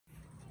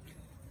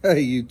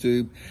Hey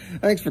YouTube,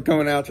 thanks for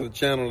coming out to the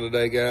channel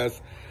today,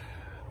 guys.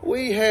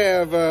 We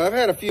have I've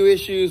had a few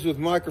issues with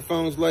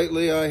microphones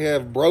lately. I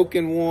have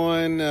broken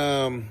one,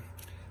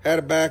 had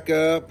a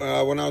backup.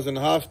 When I was in the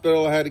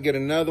hospital, I had to get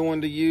another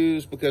one to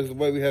use because of the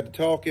way we had to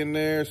talk in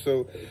there.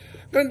 So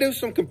I'm gonna do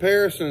some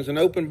comparisons, an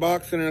open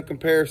boxing and a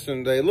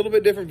comparison today. A little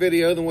bit different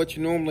video than what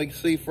you normally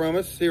see from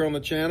us here on the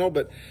channel,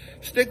 but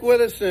stick with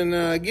us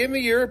and give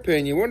me your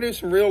opinion. We're gonna do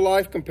some real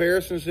life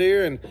comparisons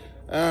here, and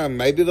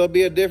maybe there'll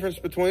be a difference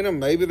between them,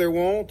 maybe there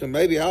won't, and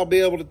maybe I'll be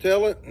able to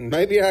tell it, and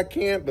maybe I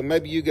can't, but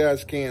maybe you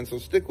guys can. So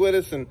stick with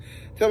us and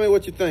tell me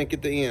what you think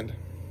at the end.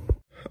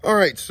 All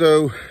right,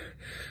 so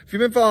if you've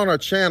been following our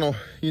channel,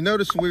 you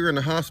noticed when we were in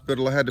the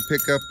hospital, I had to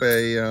pick up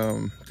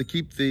to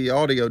keep the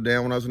audio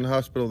down when I was in the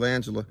hospital with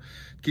Angela,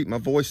 keep my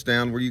voice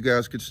down where you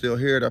guys could still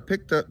hear it. I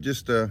picked up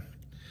just it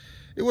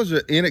was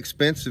an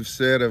inexpensive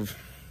set of,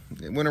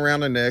 it went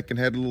around the neck and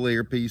had a little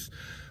earpiece,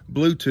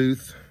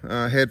 Bluetooth,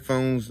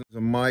 headphones, a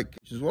mic,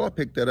 which is well, I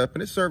picked that up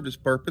and it served its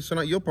purpose,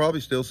 and you'll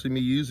probably still see me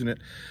using it.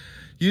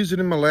 Used it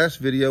in my last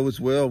video as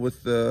well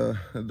with the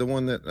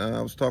one that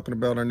I was talking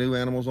about, our new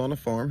animals on the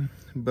farm,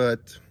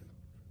 but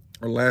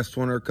our last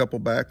one or a couple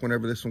back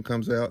whenever this one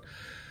comes out.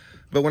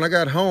 But when I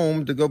got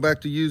home to go back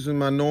to using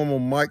my normal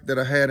mic that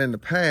I had in the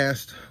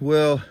past,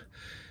 well,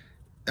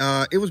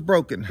 it was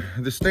broken.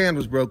 The stand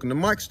was broken. The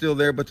mic's still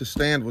there, but the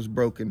stand was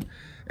broken.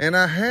 And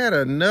I had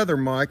another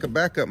mic, a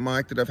backup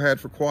mic that I've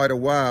had for quite a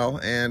while,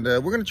 and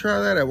we're going to try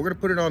that out. We're going to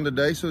put it on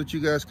today so that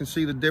you guys can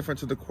see the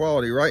difference of the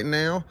quality. Right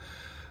now,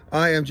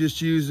 I am just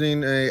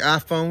using a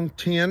iPhone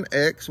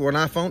XS or an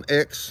iPhone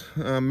X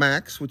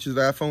Max, which is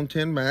the iPhone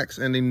X Max,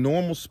 and the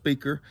normal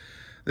speaker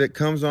that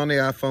comes on the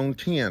iPhone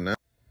X. Now,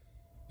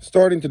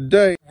 starting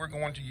today, we're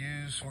going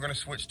to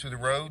switch to the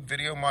Rode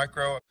Video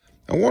Micro.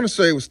 I want to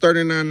say it was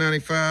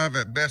 $39.95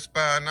 at Best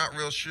Buy. Not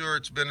real sure.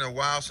 It's been a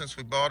while since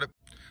we bought it.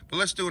 But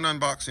let's do an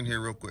unboxing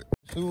here real quick.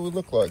 See what we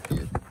look like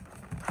here.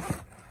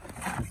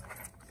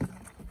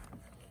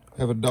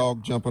 Have a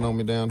dog jumping on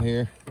me down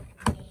here,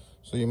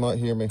 so you might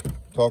hear me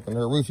talking to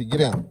her. Roofie,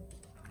 get out.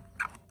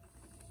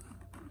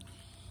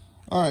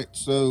 All right,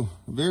 so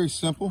very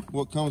simple.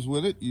 What comes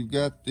with it? You've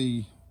got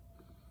this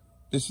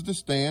is the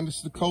stand. This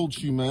is the cold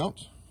shoe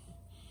mount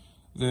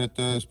that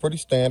is pretty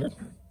standard.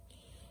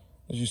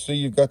 As you see,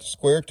 you've got the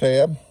square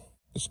tab.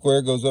 The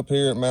square goes up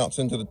here, it mounts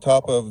into the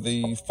top of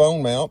the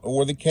phone mount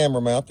or the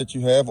camera mount that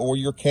you have, or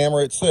your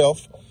camera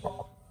itself.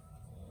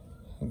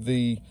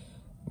 The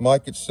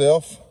mic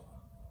itself,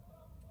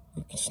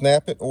 you can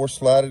snap it or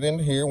slide it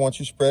into here once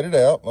you spread it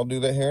out. I'll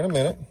do that here in a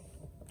minute.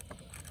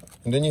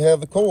 And then you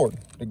have the cord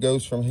that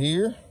goes from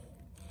here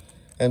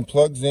and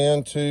plugs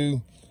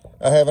into,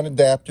 I have an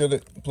adapter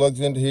that plugs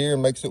into here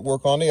and makes it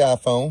work on the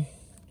iPhone.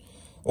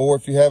 Or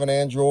if you have an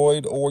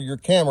Android or your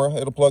camera,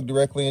 it'll plug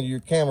directly into your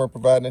camera,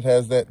 providing it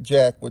has that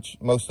jack, which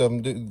most of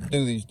them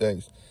do these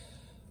days.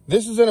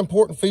 This is an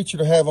important feature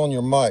to have on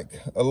your mic.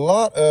 A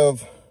lot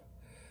of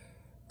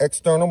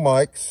external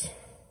mics,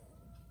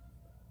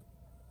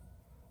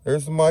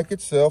 there's the mic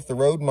itself, the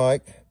Rode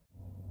mic.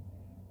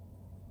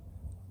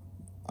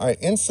 All right,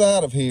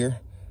 inside of here,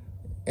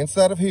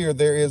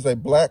 there is a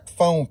black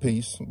foam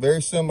piece,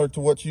 very similar to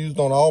what's used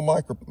on all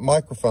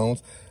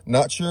microphones.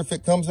 Not sure if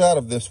it comes out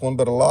of this one,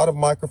 but a lot of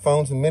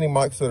microphones and mini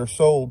mics that are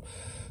sold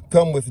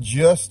come with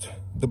just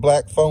the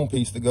black foam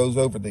piece that goes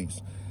over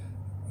these.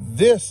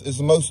 This is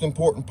the most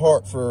important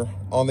part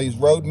on these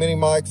Rode mini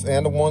mics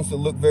and the ones that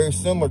look very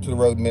similar to the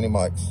Rode mini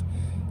mics.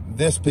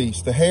 This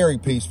piece, the hairy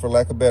piece for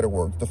lack of better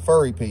word, the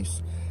furry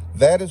piece,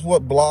 that is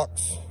what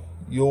blocks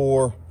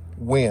your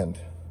wind.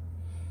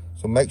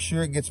 So make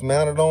sure it gets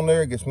mounted on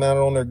there. It gets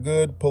mounted on there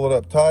good. Pull it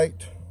up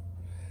tight.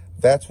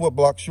 That's what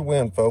blocks your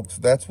wind, folks.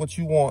 That's what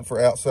you want for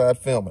outside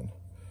filming.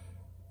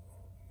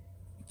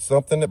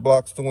 Something that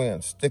blocks the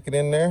wind. Stick it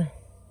in there.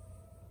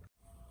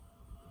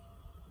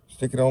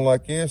 Stick it on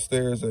like this.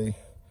 There's a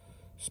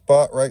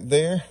spot right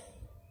there.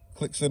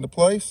 Clicks into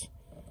place.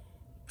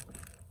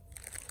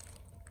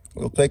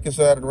 We'll take this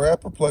out of the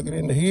wrapper, plug it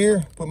into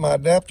here, put my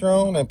adapter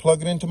on, and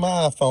plug it into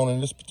my iPhone in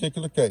this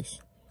particular case.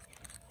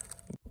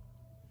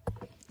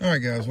 All right,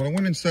 guys, when I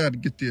went inside to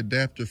get the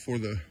adapter for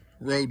the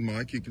Rode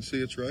mic, you can see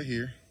it's right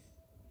here.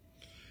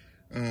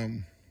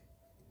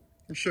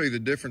 I'll show you the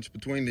difference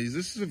between these.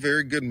 This is a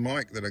very good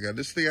mic that I got.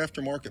 This is the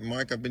aftermarket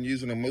mic. I've been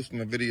using on most of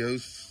my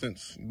videos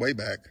since way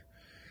back.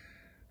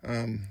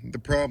 The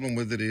problem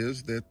with it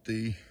is that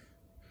the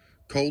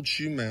cold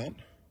shoe mount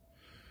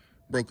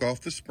broke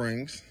off the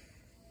springs.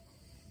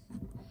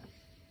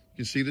 You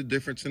can see the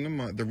difference in the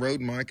mic. The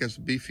Rode mic has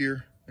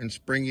beefier and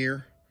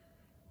springier.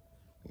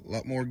 A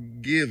lot more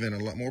give in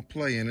it, a lot more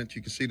play in it.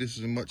 You can see this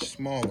is a much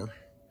smaller,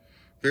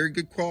 very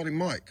good quality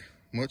mic,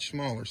 much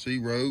smaller. See,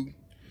 Rode.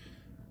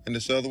 And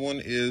this other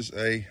one is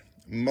a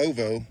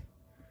Movo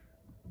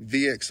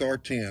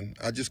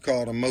VXR10. I just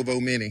call it a Movo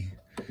Mini,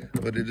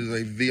 but it is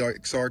a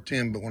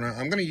VXR10. But when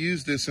I'm going to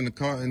use this in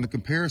the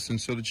comparison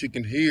so that you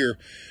can hear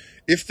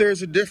if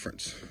there's a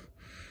difference.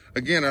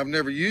 Again, I've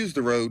never used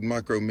the Rode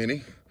Micro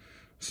Mini,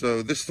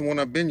 So this is the one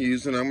I've been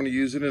using. I'm going to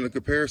use it in the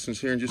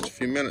comparisons here in just a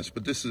few minutes.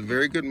 But this is a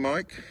very good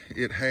mic.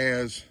 It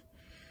has,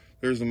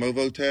 there's the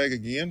Movo tag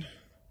again.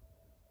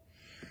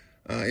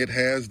 It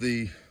has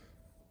the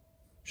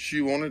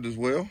shoe on it as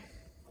well.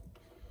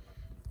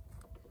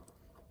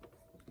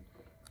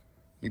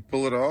 You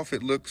pull it off,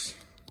 it looks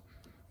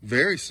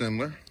very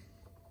similar.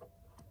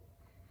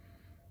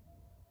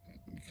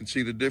 You can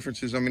see the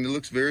differences. I mean, it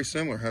looks very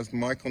similar. It has the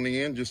mic on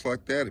the end just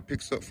like that. It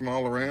picks up from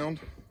all around.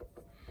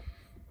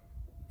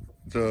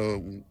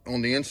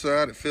 On the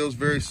inside, it feels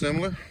very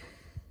similar.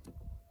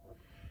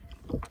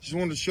 Just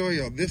wanted to show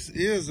y'all, this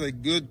is a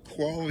good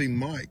quality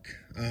mic.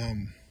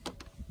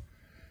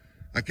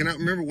 I cannot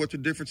remember what the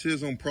difference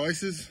is on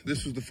prices.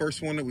 This was the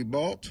first one that we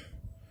bought.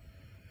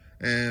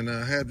 And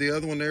I had the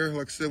other one there.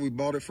 Like I said, we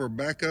bought it for a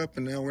backup,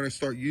 and now we're gonna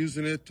start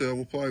using it.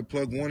 We'll probably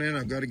plug one in.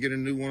 I've got to get a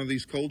new one of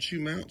these cold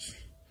shoe mounts.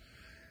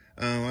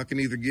 I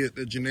can either get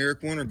a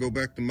generic one or go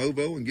back to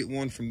Movo and get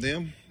one from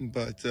them.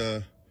 But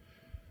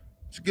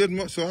it's a good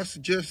one. So I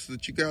suggest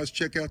that you guys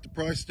check out the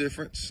price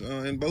difference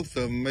in both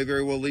of them. May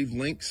very well leave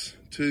links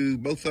to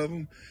both of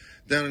them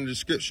down in the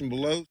description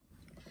below.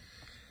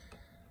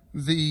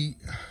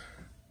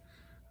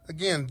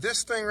 Again,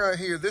 this thing right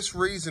here, this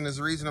reason is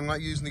the reason I'm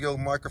not using the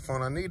old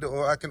microphone.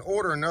 I can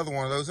order another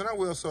one of those, and I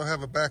will, so I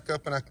have a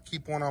backup, and I can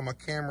keep one on my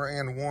camera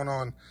and one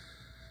on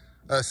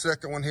a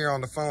second one here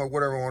on the phone or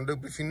whatever I want to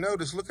do. But if you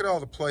notice, look at all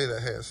the play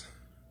that has.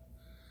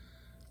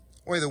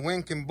 The way the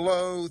wind can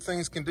blow,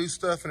 things can do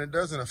stuff, and it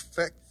doesn't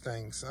affect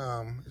things.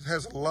 It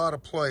has a lot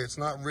of play. It's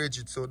not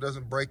rigid, so it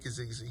doesn't break as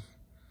easy,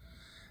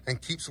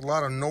 and keeps a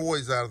lot of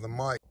noise out of the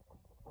mic.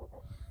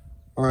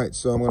 All right,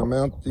 so I'm going to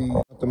mount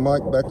the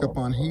mic back up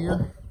on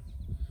here.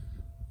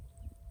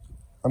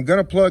 I'm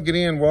gonna plug it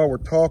in while we're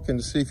talking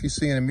to see if you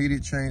see an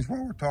immediate change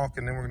while we're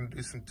talking, then we're gonna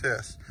do some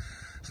tests.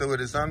 So it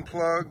is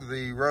unplugged.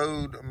 The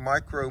Rode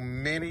Micro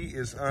Mini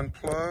is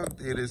unplugged.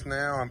 It is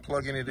now, I'm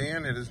plugging it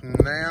in. It is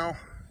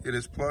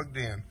plugged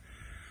in.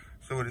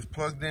 So it is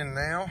plugged in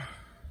now.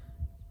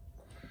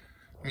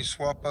 Let me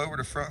swap over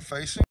to front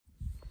facing.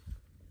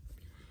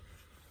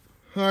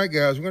 All right,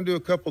 guys, we're gonna do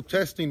a couple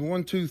testing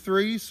 1, 2,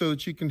 3 so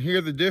that you can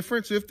hear the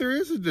difference, if there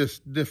is a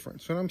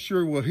difference, and I'm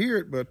sure we'll hear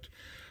it, but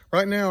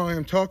right now I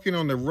am talking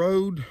on the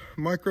Rode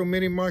Micro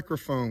Mini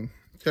microphone,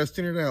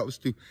 testing it out. Let's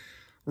do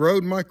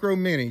Rode Micro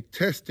Mini,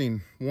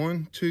 testing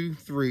 1, 2,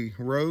 3.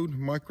 Rode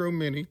Micro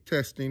Mini,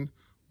 testing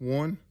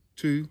 1,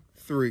 2,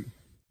 3.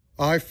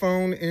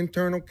 iPhone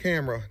internal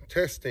camera,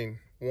 testing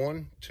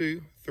 1,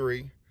 2,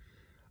 3.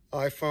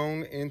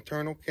 iPhone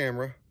internal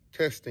camera,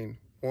 testing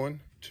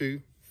 1,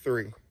 2,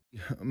 3.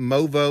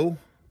 Movo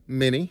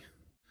Mini,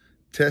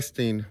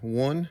 testing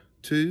 1,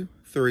 2,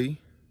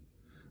 3.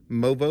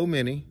 Movo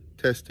Mini,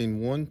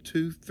 testing 1,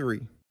 2, 3.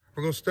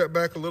 We're going to step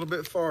back a little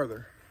bit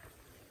farther.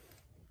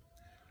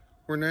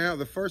 We're now,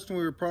 the first one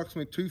we were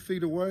approximately 2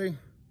 feet away.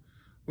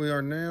 We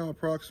are now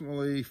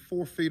approximately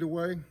 4 feet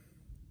away.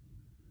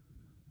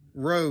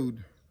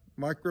 Rode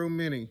Micro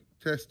Mini,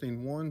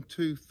 testing 1,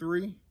 2,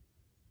 3.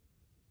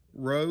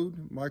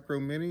 Rode Micro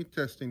Mini,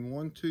 testing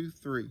 1, 2,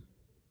 3.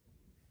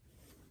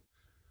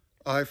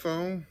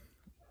 iPhone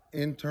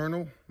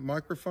internal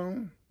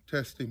microphone,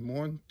 testing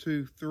 1,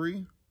 2,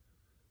 3.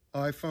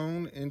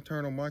 iPhone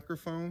internal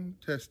microphone,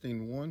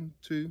 testing 1,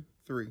 2,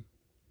 3.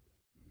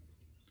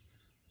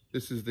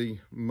 This is the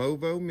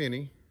Movo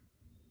Mini,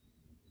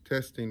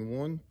 testing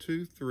 1,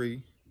 2,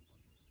 3.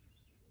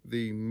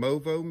 The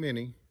Movo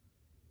Mini,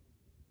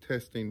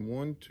 testing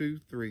 1, 2,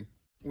 3.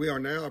 We are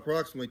now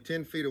approximately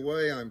 10 feet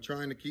away. I'm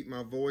trying to keep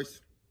my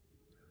voice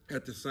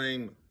at the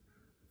same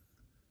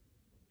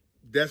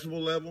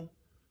decibel level.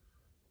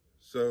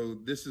 So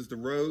this is the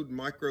Rode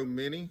Micro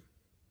Mini,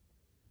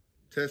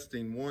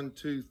 testing 1,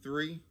 2,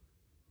 3.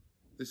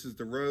 This is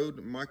the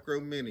Rode Micro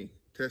Mini,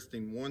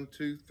 testing 1,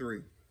 2,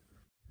 3.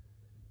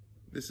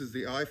 This is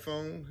the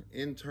iPhone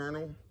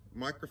internal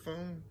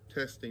microphone,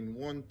 testing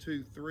 1,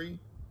 2, 3.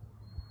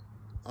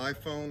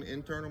 iPhone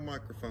internal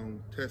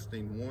microphone,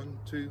 testing 1,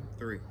 2,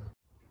 3.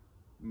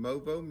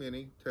 Movo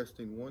Mini,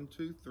 testing 1,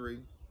 2, 3.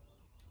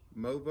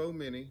 Movo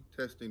Mini,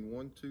 testing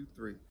 1, 2,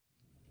 3.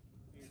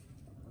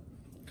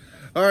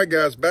 All right,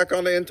 guys, back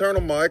on the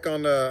internal mic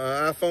on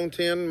the iPhone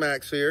 10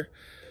 Max here.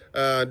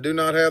 Do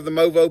not have the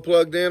Movo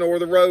plugged in or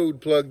the Rode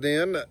plugged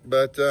in,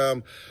 but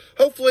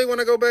hopefully when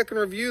I go back and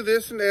review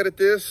this and edit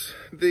this,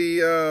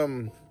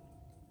 I'll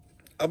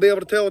be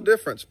able to tell a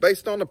difference.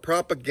 Based on the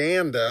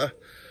propaganda,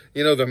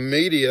 you know, the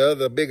media,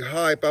 the big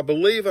hype, I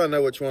believe I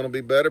know which one will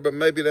be better, but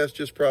maybe that's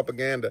just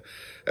propaganda.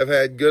 I've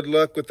had good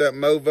luck with that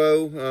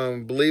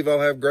Movo. Believe I'll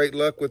have great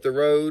luck with the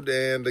Rode,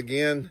 and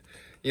again,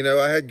 you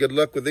know, I had good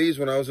luck with these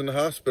when I was in the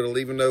hospital,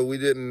 even though we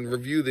didn't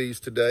review these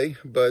today.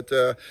 But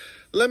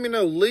let me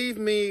know. Leave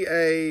me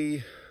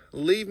a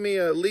leave me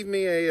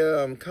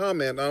a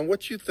comment on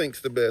what you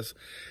think's the best.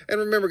 And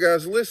remember,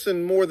 guys,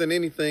 listen more than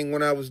anything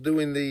when I was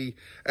doing the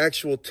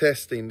actual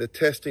testing, the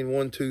testing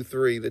 1, 2,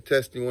 3, the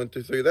testing 1,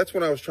 2, 3. That's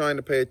when I was trying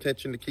to pay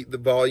attention to keep the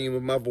volume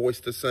of my voice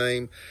the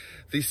same,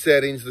 the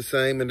settings the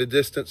same, and the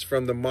distance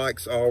from the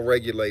mics all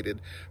regulated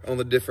on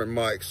the different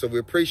mics. So we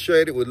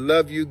appreciate it. We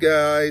love you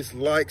guys.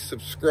 Like,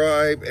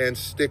 subscribe, and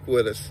stick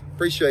with us.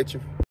 Appreciate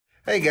you.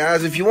 Hey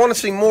guys, if you want to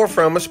see more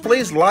from us,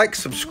 please like,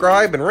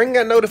 subscribe, and ring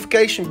that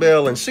notification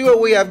bell and see what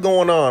we have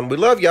going on. We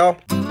love y'all.